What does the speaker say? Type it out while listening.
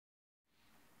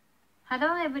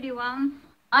Hello everyone,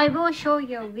 I will show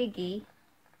you Wiggy.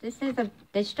 This is a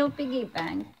digital piggy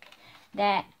bank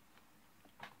that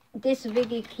this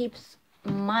Wiggy keeps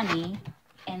money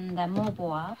in the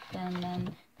mobile app, and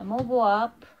then the mobile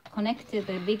app connects to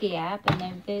the Wiggy app, and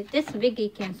then this Wiggy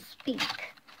can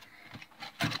speak.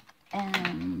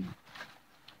 And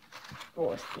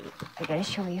we'll see. I gotta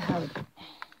show you how.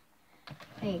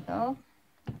 There you go.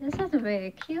 This is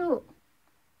very cute.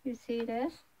 You see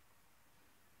this?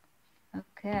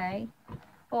 Okay.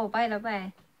 Oh, by the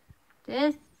way,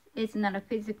 this is not a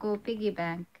physical piggy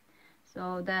bank.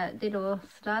 So the little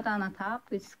slot on the top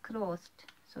is closed,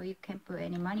 so you can't put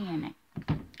any money in it.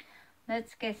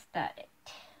 Let's get started.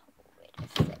 Wait a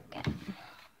second.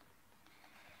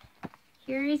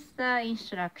 Here is the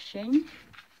instruction.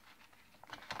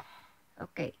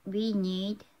 Okay, we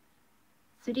need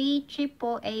 3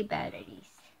 AAA batteries.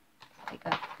 I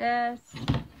got this.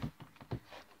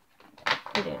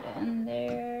 Put it in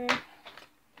there.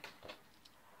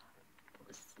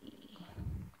 We'll see.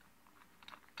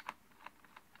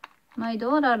 My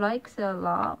daughter likes it a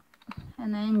lot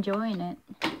and enjoying it.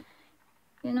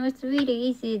 You know, it's really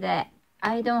easy that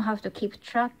I don't have to keep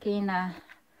tracking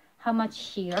how much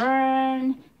she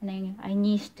earned, and then I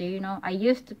need to, you know, I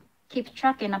used to keep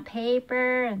tracking a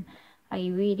paper, and I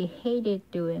really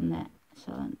hated doing that.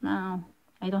 So now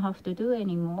I don't have to do it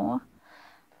anymore.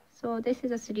 So this is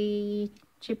a 3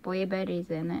 AAA batteries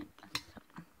in it. So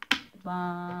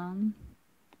 1,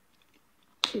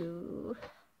 2,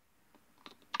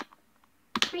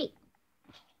 3.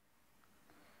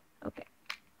 Okay.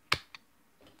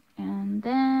 And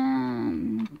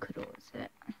then close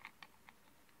it.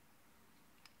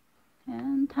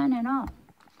 And turn it on.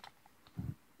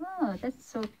 Oh, that's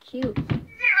so cute. $0.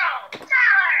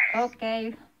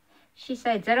 Okay. She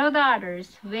said $0.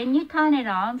 When you turn it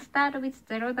on, start with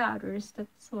 $0. That's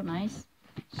so nice.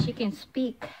 She can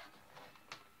speak.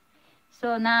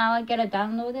 So now I gotta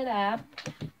download the app.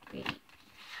 Wait.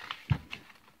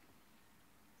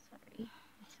 Sorry.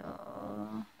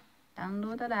 So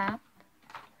download the app.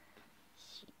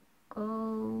 She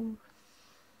goes.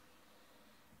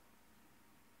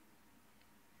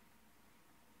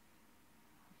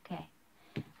 Okay.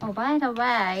 Oh, by the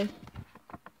way,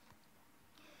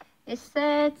 it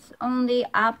says only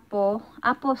Apple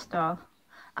Store,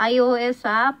 iOS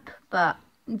app, but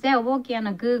they're working on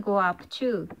a Google app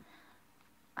too.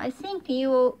 I think we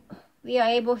are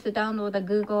able to download the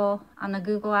Google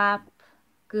app,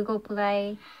 Google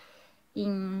Play,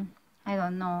 in, I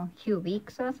don't know, few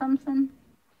weeks or something.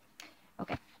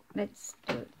 Okay, let's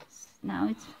do this. Now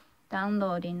it's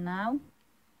downloading now.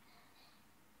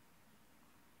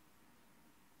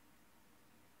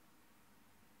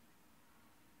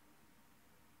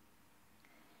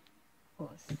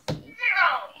 We'll see. $0.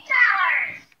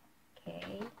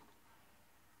 Okay.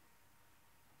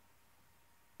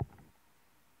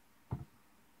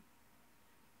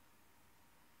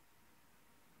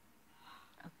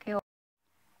 Okay.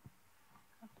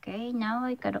 Okay, now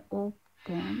I gotta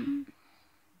open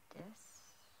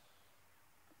this.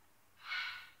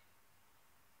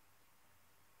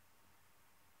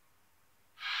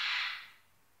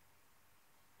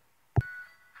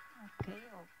 Okay,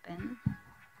 open.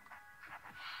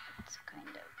 It's kind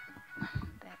of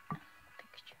bad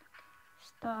picture.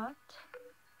 Start.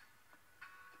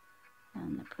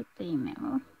 And put the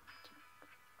email.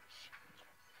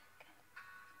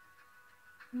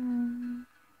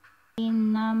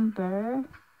 In number,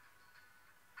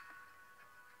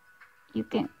 you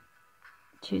can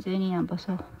choose any number.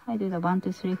 So I do the 1,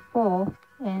 2, 3, 4,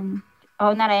 and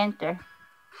oh, not enter.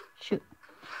 Shoot.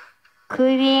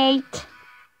 Create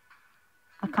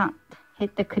account.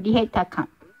 Hit the create account.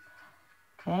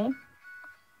 Okay.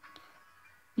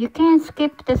 You can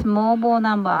skip this mobile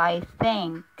number, I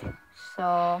think.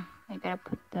 So I gotta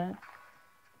put the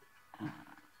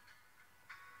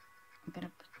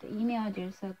email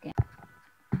address again.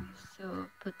 So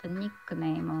put the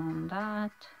nickname on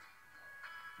that.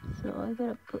 So I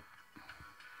gotta put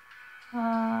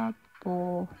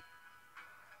Apple.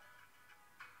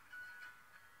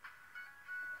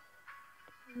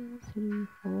 2, 3,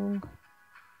 4.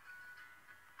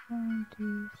 1,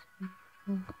 2, 3,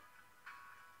 4.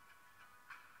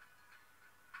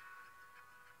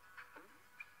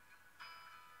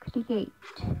 Create.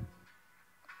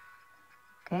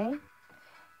 Okay.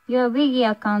 Your Wiggy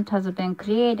account has been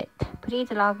created.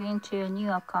 Please log into your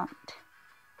new account.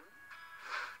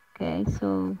 Okay,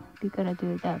 so we gotta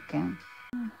do that again.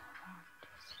 1,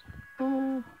 2, 3,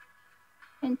 4.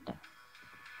 Enter.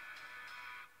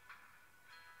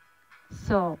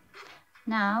 So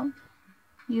now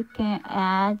you can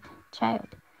add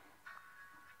child.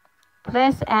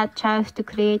 Press add child to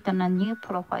create a new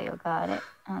profile. Got it.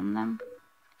 And then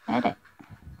edit.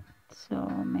 So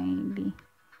maybe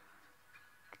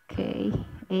okay,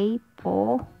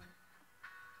 April,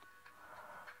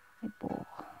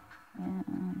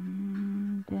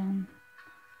 and then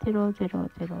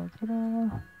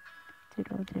 0000000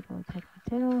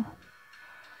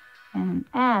 and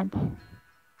add.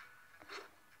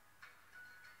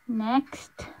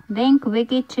 Next, link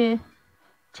Wiggy to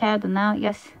child now.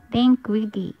 Yes, link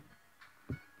Wiggy.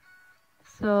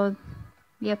 So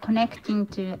we are connecting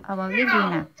to our Wiggy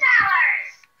now.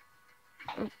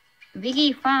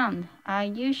 Wiggy found. Are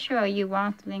you sure you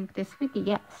want to link this Wiggy?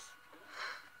 Yes.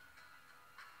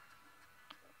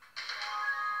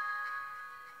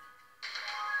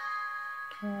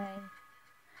 Okay.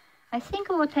 I think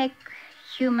it will take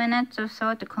a few minutes or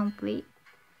so to complete.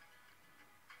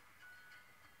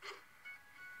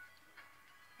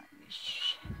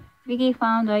 Wiggy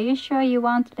found. Are you sure you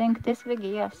want to link this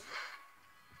Wiggy? Yes.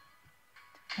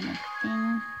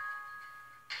 Connecting.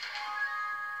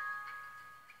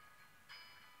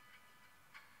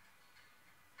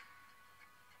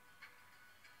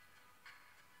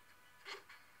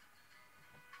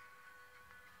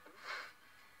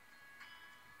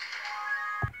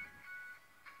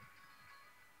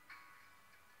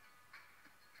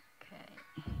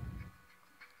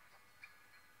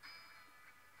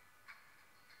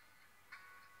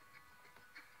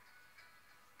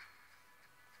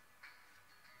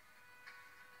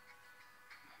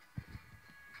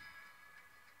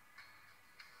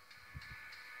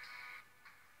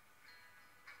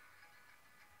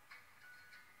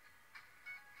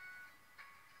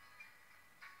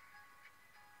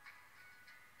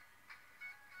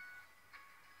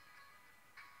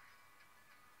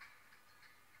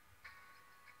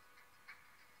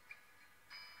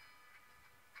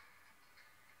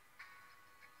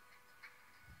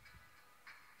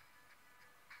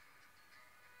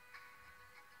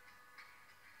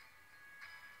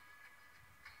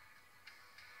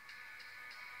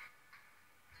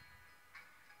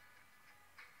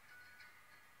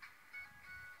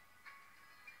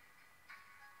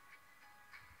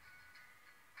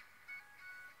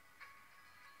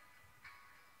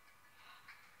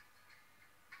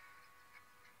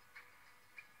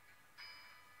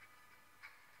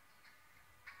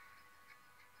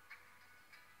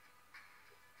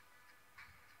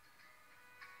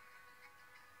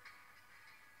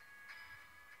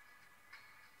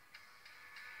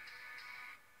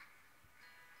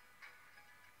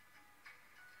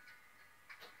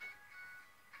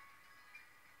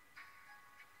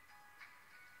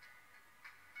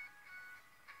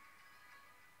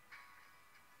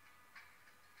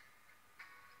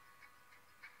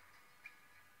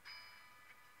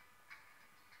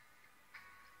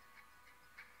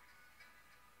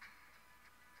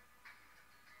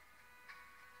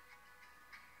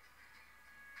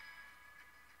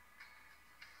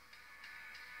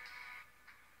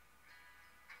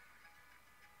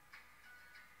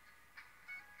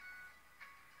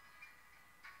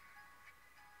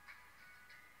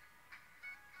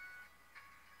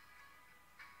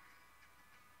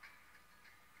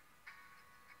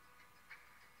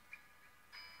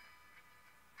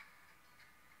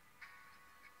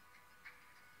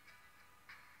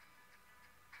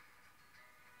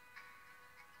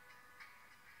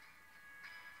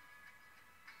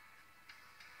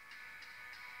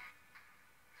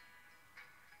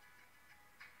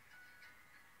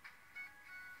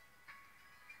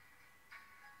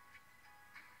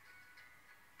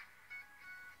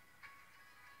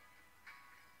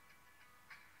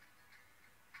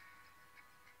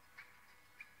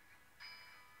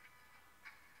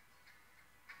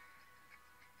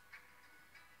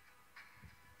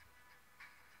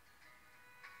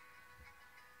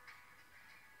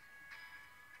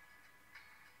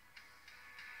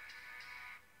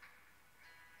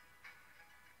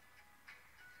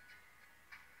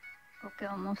 Okay,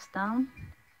 almost done.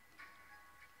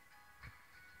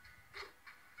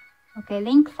 Okay,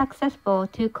 link successful.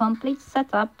 To complete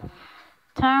setup,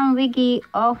 turn Wiggy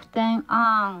off then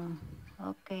on.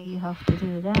 Okay, you have to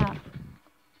do that.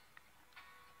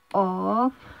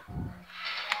 Off,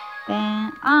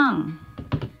 then on.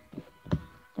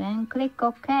 Then click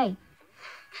OK.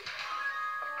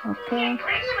 Okay.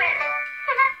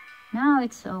 Now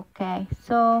it's okay.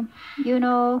 So, you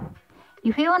know,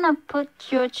 if you want to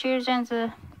put your children's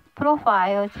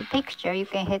profile to picture, you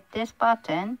can hit this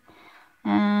button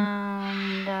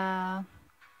and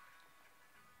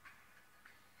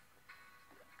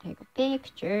take a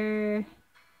picture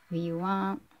if you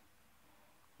want.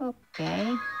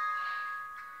 Okay.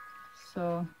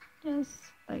 So Just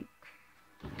like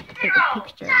take a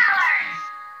picture.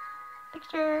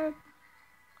 Picture.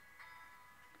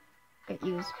 Okay,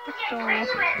 use photo.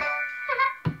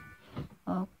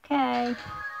 Okay,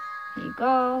 here you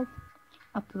go.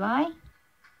 Apply.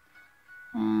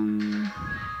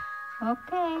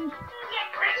 Okay.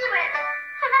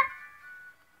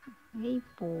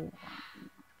 Rainbow.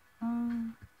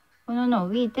 Oh no,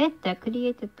 we did that.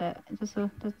 Created that. That's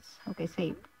okay.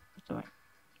 Save. That's alright.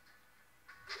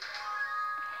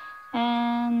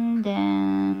 And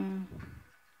then,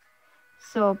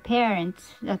 so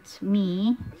parents, that's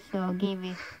me. So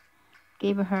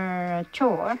give her a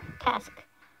chore task.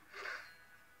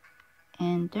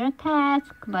 Enter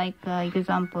task, like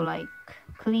example, like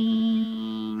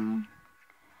clean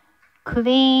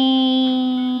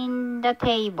the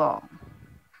table.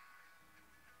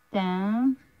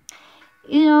 Then,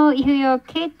 you know, if your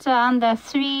kids are under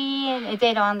 3,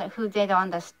 they don't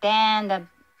understand the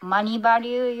money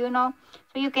value, you know,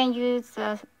 so you can use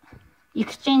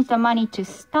exchange the money to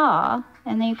star,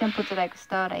 and then you can put like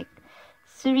star like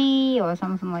 3 or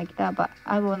something like that. But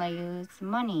I wanna use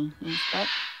money instead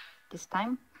this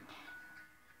time.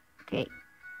 Okay,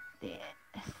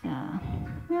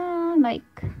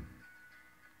 like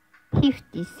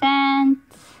 50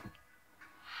 cents.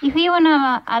 If you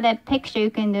wanna add a picture, you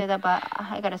can do that, but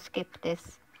I gotta skip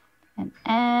this and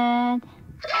add.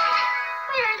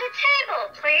 Clear the table,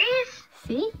 please.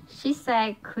 See, she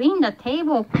said, "Clean the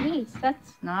table, please."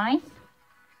 That's nice.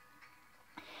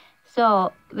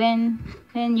 So when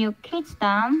your kid's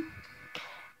done,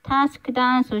 task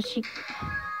done, so she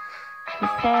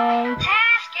say,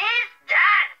 "Task is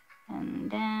done." And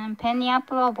then penny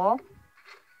approval.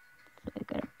 So we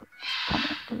gotta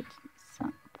put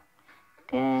some.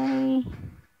 Okay,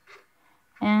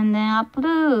 and then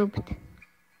approved.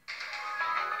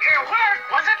 Your work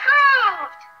was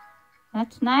approved.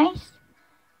 That's nice.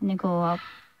 And then go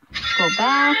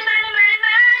back.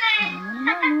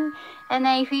 Money. And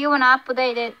then if you wanna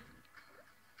update it,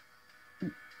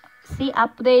 see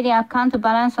updating account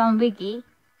balance on Wiggy.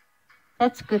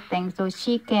 That's a good thing. So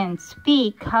she can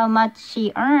speak how much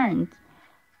she earned.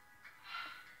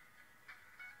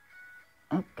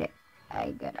 Okay,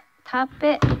 I gotta tap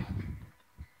it.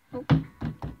 Oh.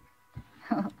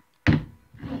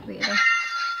 Wait. $0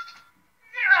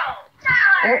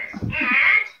 Oh. and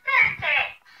 50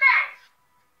 cents.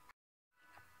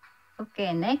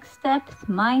 Okay, next step is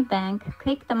my bank.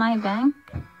 Click the my bank.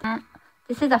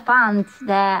 This is the funds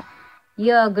that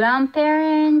your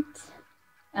grandparents,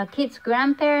 kids'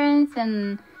 grandparents,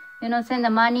 and you know, send the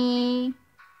money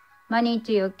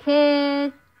to your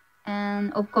kid,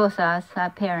 and of course us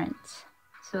parents.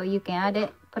 So you can add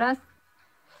it plus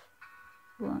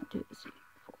 1, 2, 3,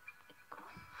 4.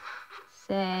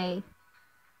 Say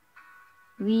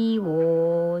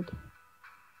reward.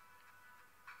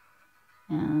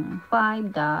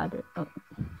 $5. Oh,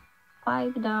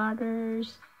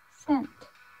 $5 cent.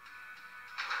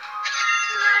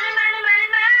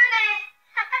 Money.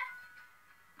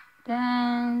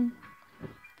 Then,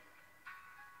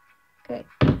 okay.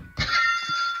 $1.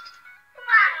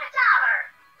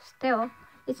 Still,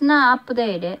 it's not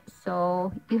updated,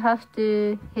 so you have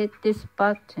to hit this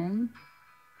button.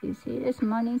 You see this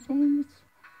money things?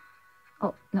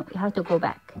 Oh no, you have to go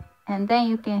back, and then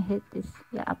you can hit this.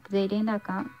 Yeah, updating the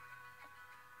account.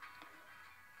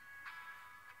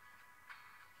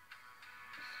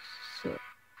 So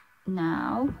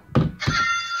now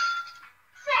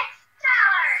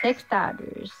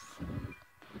 $6.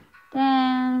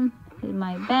 Then in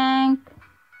my bank.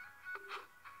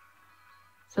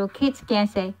 So kids can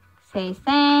say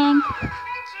thank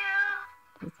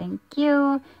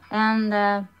you.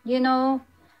 And you know,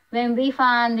 when we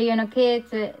find, you know,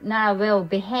 kids not well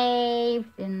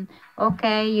behaved, and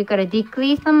okay, you gotta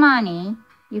decrease the money,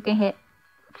 you can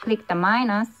click the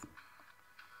minus.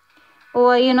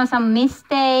 Or, you know, some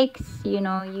mistakes, you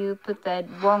know, you put the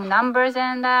wrong numbers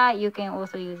in that, you can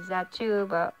also use that too.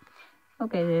 But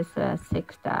okay, there's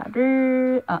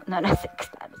 $6. Oh, not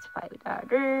 $6,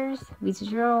 $5.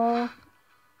 Withdraw.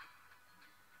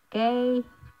 Okay,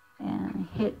 and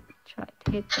try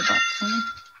to hit the button.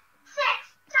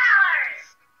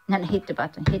 $6. Not hit the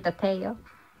button, hit the tail.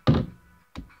 $6.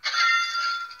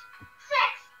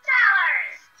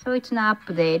 So it's not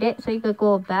updated, so you can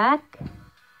go back.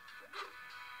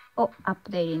 Oh,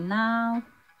 updating now.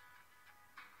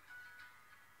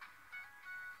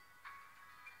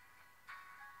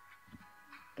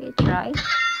 Okay, try.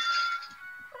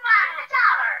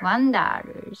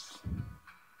 $1.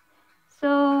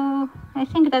 So I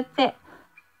think that's it.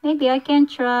 Maybe I can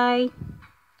try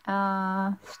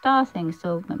star thing.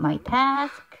 So my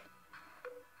task.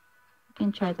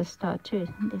 can try the star too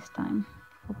this time.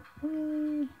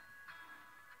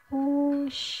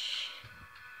 Whoosh.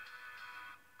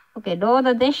 Okay, roll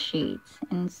the dish sheets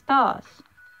and stars.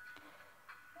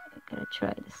 I'm gonna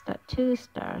try the star, 2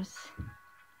 stars,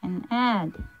 and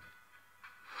add.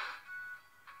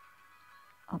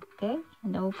 Okay,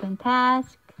 and open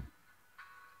task,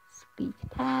 speak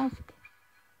task.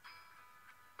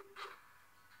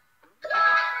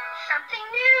 Something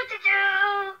new to do.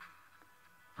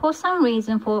 For some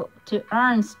reason, to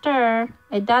earn stir,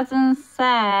 it doesn't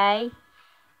say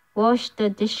wash the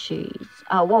dishes.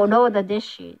 Roll the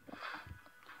dishes.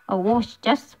 Wash,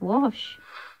 just wash.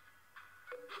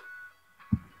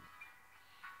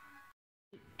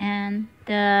 And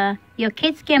your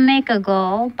kids can make a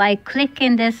goal by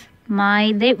clicking this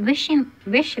my wish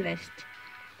list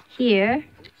here.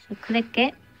 So click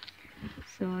it.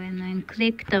 So and then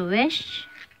click the wish.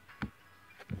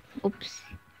 Oops.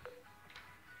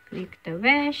 Click the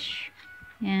wish,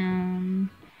 and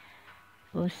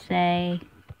we'll say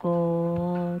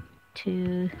go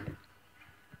to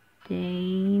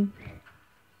Dave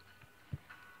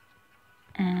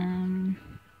and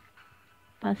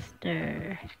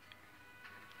Buster.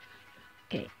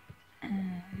 Okay.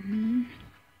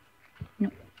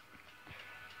 No.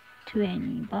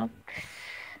 20 bucks.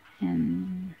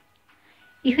 And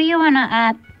if you wanna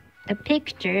add the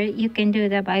picture, you can do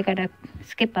that, but I gotta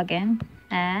skip again.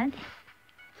 Add.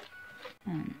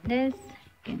 And this,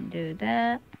 you can do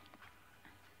that.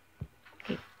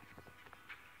 Okay.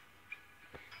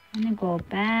 I'm gonna go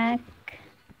back.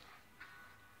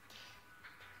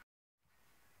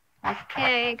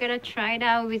 Okay, gonna try it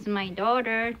out with my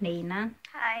daughter, Lena.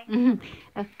 Hi.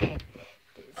 Okay.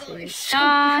 Oh, it's so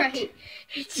bright.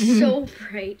 It's so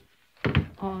bright.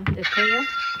 Oh, the tail?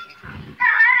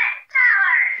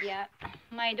 Yeah.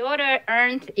 My daughter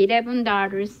earned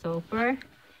 $11 so far.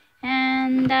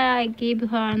 And I give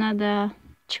her another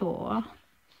chore.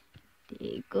 There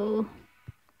you go.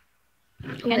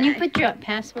 Can you put your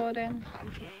password in?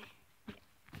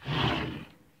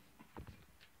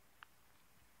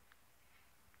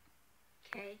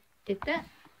 Okay. Did that?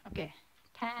 Okay.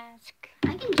 Task.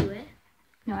 I can do it.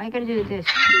 No, I gotta do this.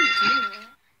 I can do it.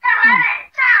 No.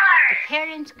 The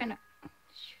parents gonna.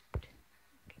 Shoot.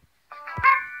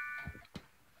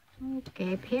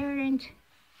 Okay, parent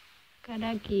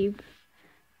gotta give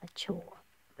a chore.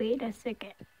 Wait a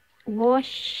second.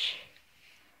 Wash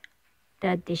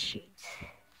the dishes.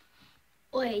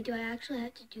 Wait, do I actually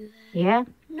have to do that? Yeah.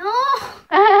 No.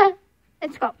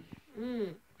 Let's go.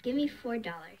 Give me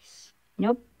 $4.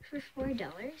 Nope. For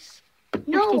 $4?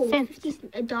 No, 50 cents.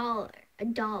 $50, a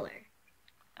dollar.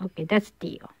 Okay, that's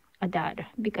deal. $1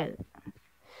 because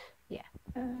yeah,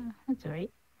 that's all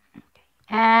right. Okay.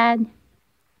 Add.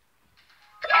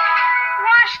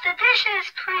 Wash the dishes,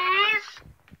 please.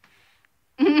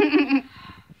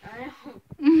 I don't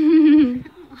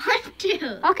want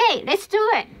to. Okay, let's do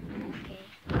it. Okay.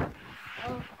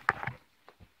 Oh.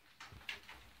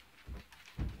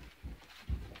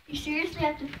 You seriously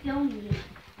have to film me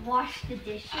wash the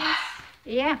dishes?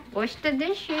 Yeah, wash the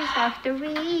dishes after we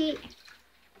eat.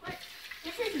 What?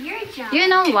 This is your job. You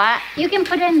know what? You can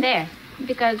put it in there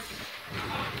because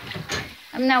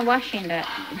I'm not washing the.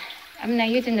 I'm not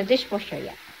using the dishwasher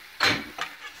yet.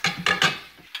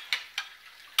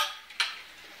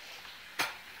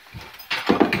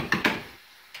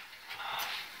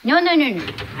 No. I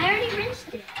already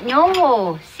rinsed it.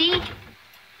 No, see?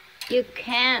 You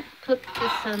can't put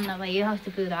this on the way. You have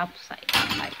to put it upside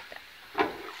down like that.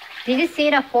 Did you see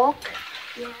the fork?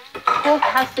 Yeah. Fork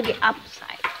has to be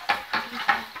upside.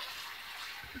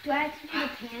 Do I have to put a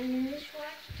pan in this one?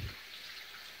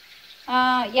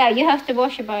 Yeah, you have to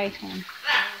wash it by hand.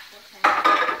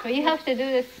 So you have to do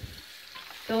this,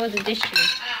 those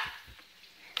dishes.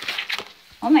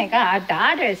 Oh my God,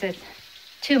 $1 is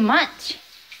too much.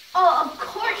 Oh, of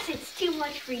course it's too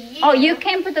much for you. Oh, you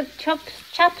can't put the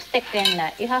chopstick in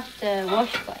that. You have to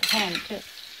wash by hand too.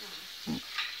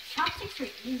 Chopsticks are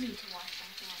easy to wash by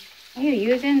hand. Are you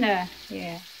using the,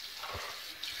 yeah.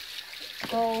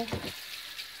 Go.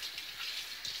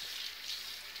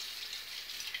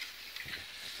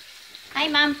 Hi,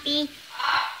 Mumpy.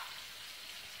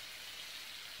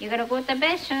 You gotta go to the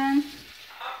bathroom.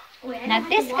 Wait, Not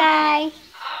this guy.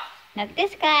 Not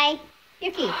this guy.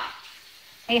 Yuki.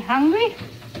 Are you hungry?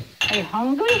 Are you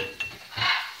hungry?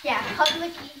 Yeah,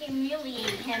 publicly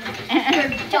humiliate him for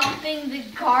dumping the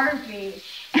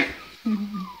garbage.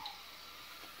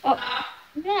 Oh,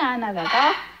 yeah, another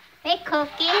dog. Hey,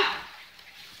 Cookie.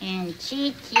 And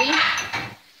Chi-Chi.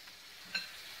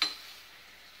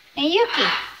 And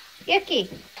Yuki.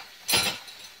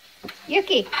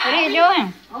 Yuki, what are you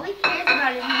doing? All he cares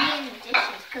about is me and the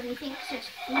dishes because he thinks it's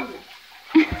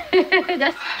food.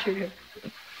 That's true.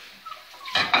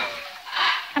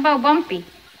 How about Bumpy?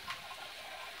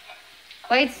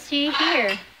 Why is she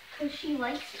here? Because she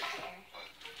likes it there.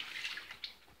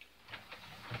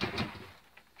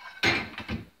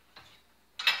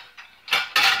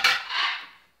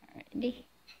 Ready?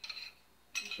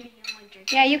 You sure you don't want to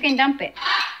drink? Yeah, you can dump it.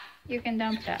 You can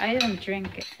dump that. I don't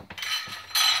drink it.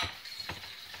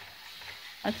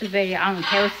 That's very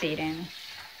unhealthy then.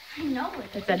 I know it.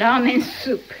 It's a ramen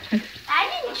soup. I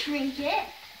didn't drink it.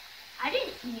 I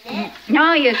didn't eat it.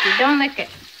 No, Yuki, don't lick it.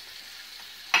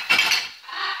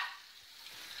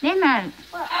 Lemon,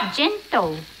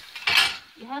 gentle.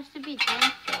 You have to be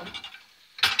gentle.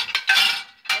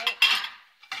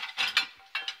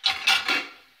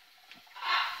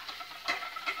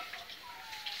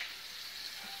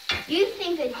 You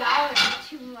think $1 is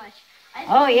too much.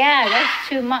 Oh yeah, that's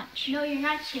too much. No, you're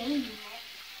not changing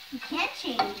it. You can't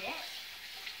change it.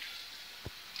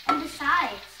 And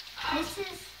besides, this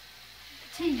is,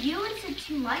 to you it's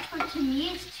too much, but to me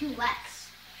it's too less.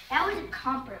 That was a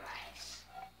compromise.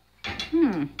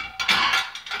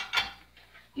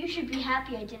 You should be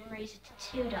happy I didn't raise it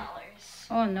to $2.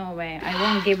 Oh, no way. I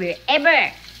won't give you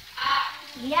ever.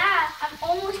 Yeah, I'm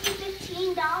almost to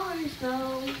 $15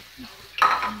 though.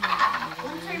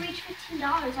 Once I reach $15,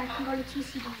 I can go to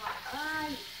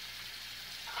TCBY.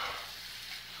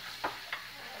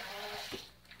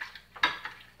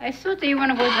 I thought you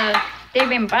want to go to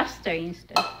Dave and Buster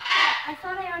instead. I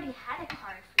thought I already had a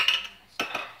card for Dave and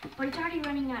Buster, but it's already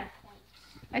running out of points.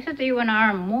 I thought you want to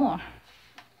earn more.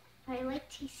 I like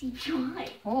TCBY.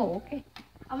 Oh, okay.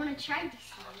 I want to try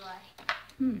TCBY.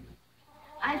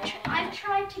 I've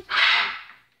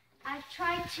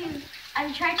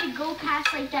tried to go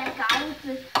past like that guy with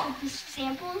the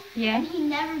samples. Yeah. And he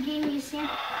never gave me a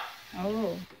sample.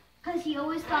 Oh. Because he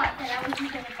always thought that I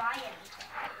wasn't going to buy anything.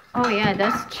 Oh, yeah,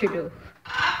 that's true.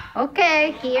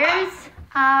 Okay, here's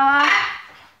our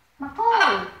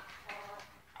Macaulay.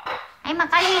 Hi,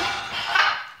 Macaulay.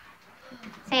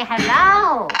 Say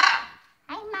hello.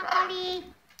 Hi, Macaulay.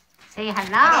 Say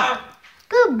hello.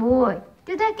 Good boy.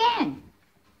 Do that again.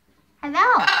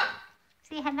 Hello.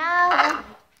 Say hello.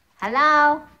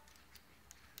 Hello.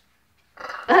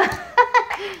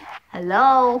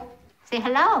 Hello. Say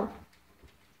hello.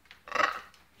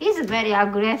 He's very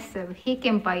aggressive. He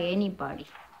can bite anybody.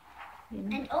 You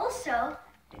know? And also,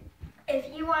 if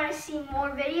you want to see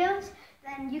more videos,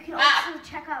 then you can also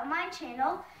check out my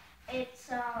channel.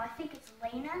 It's, I think it's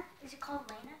Lena. Is it called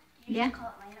Lena? You Yeah. just call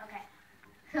it Lena, okay.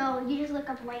 So you just look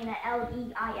up Lena,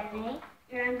 Leina,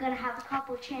 and I'm going to have a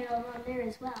couple channels on there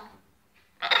as well.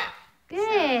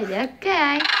 Good,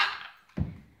 okay.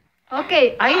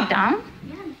 Okay, are you done?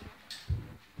 Yeah.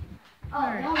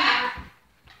 Oh, no, not.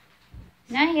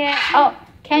 Not yet. Oh,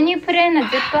 can you put it in a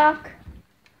Ziploc?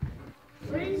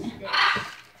 What is this?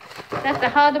 That's a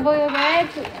hard-boiled egg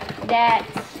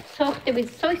that's soaked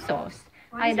with soy sauce.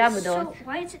 I love those.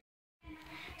 Why is it?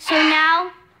 So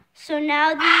now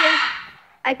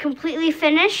I completely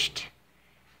finished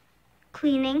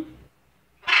cleaning.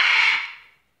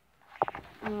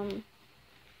 Open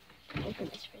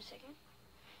this for a second.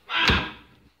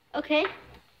 Okay.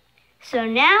 So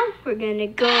now we're gonna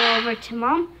go over to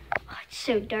Mom. Oh, it's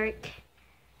so dark.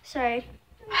 Sorry.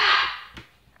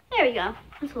 There we go.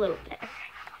 That's a little better.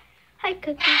 Hi,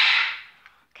 Cookie.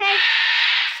 Okay.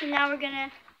 So now we're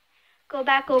gonna go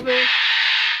back over.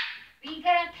 We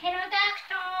got a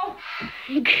pterodactyl.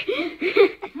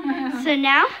 So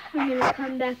now we're gonna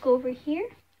come back over here.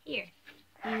 Here.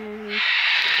 And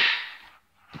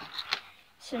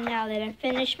so now that I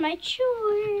finished my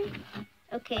chore,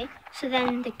 okay. So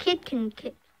then the kid can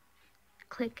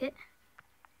click it.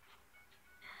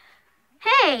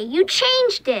 Hey, you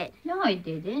changed it. No, I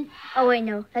didn't. Oh wait,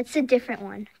 no, that's a different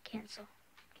one. Cancel.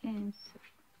 Cancel.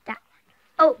 That one.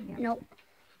 Oh Yep. no,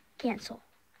 cancel.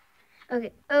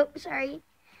 Okay. Oh, sorry.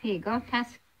 Here you go.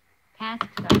 Task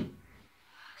done.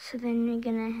 So then we're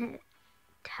gonna hit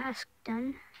task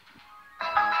done.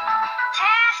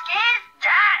 Task is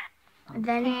done.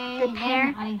 Then Okay, the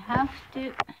parent. then I have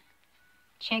to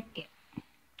check it.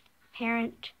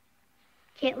 Parent.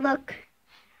 Can't look.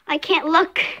 I can't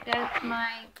look. That's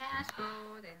my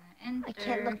password and enter. I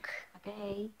can't look.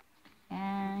 Okay.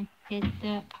 And hit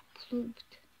the approved.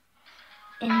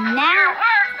 And Your now,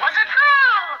 work was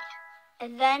approved.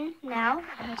 and then now it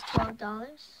has $12.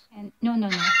 And no. Money,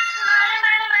 money,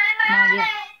 Not money, yet.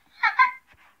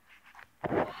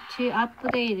 money. To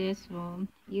update this one,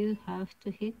 you have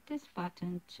to hit this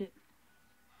button to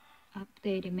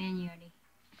update it manually.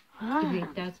 If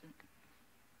it doesn't.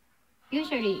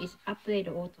 Usually it's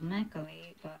updated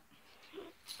automatically, but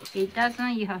it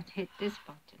doesn't. You have to hit this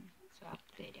button. So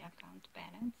update the account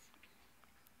balance.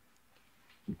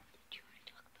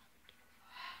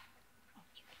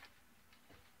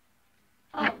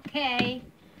 Okay,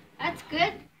 that's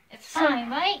good. It's fine,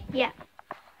 right? Yeah.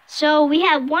 So we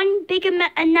have one big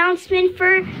announcement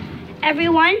for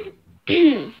everyone.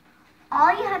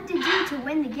 All you have to do to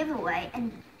win the giveaway,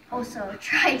 and also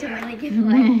try to win the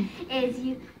giveaway, is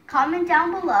you comment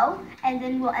down below, and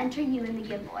then we'll enter you in the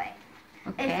giveaway.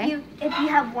 Okay. If you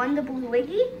have won the blue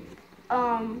Wiggy,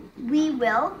 we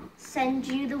will send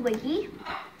you the Wiggy.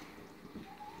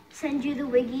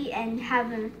 And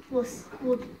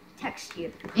we'll text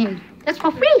you. That's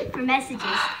for free. For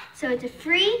messages. So it's a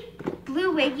free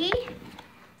blue Wiggy. I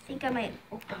think I might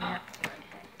open it up a little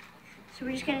bit. So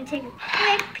we're just gonna take a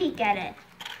quick peek at it.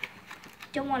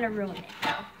 Don't want to ruin it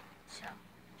though. So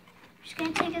we're just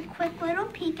gonna take a quick little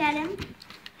peek at him.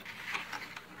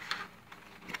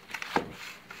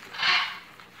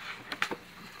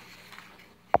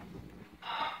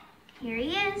 Here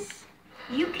he is.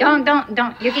 You can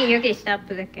Don't. Yuki, stop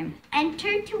looking.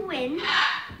 enter to win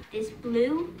this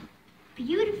blue,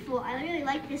 beautiful. I really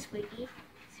like this Wiggy.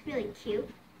 It's really cute.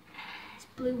 This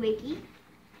blue Wiggy.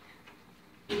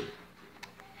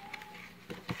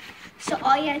 So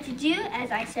all you have to do,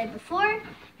 as I said before,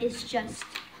 is just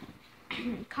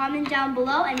comment down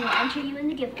below and we'll enter you in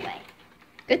the giveaway.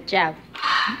 Good job.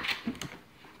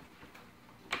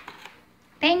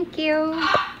 Thank you.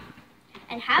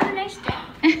 And have a nice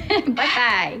day.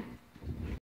 Bye-bye.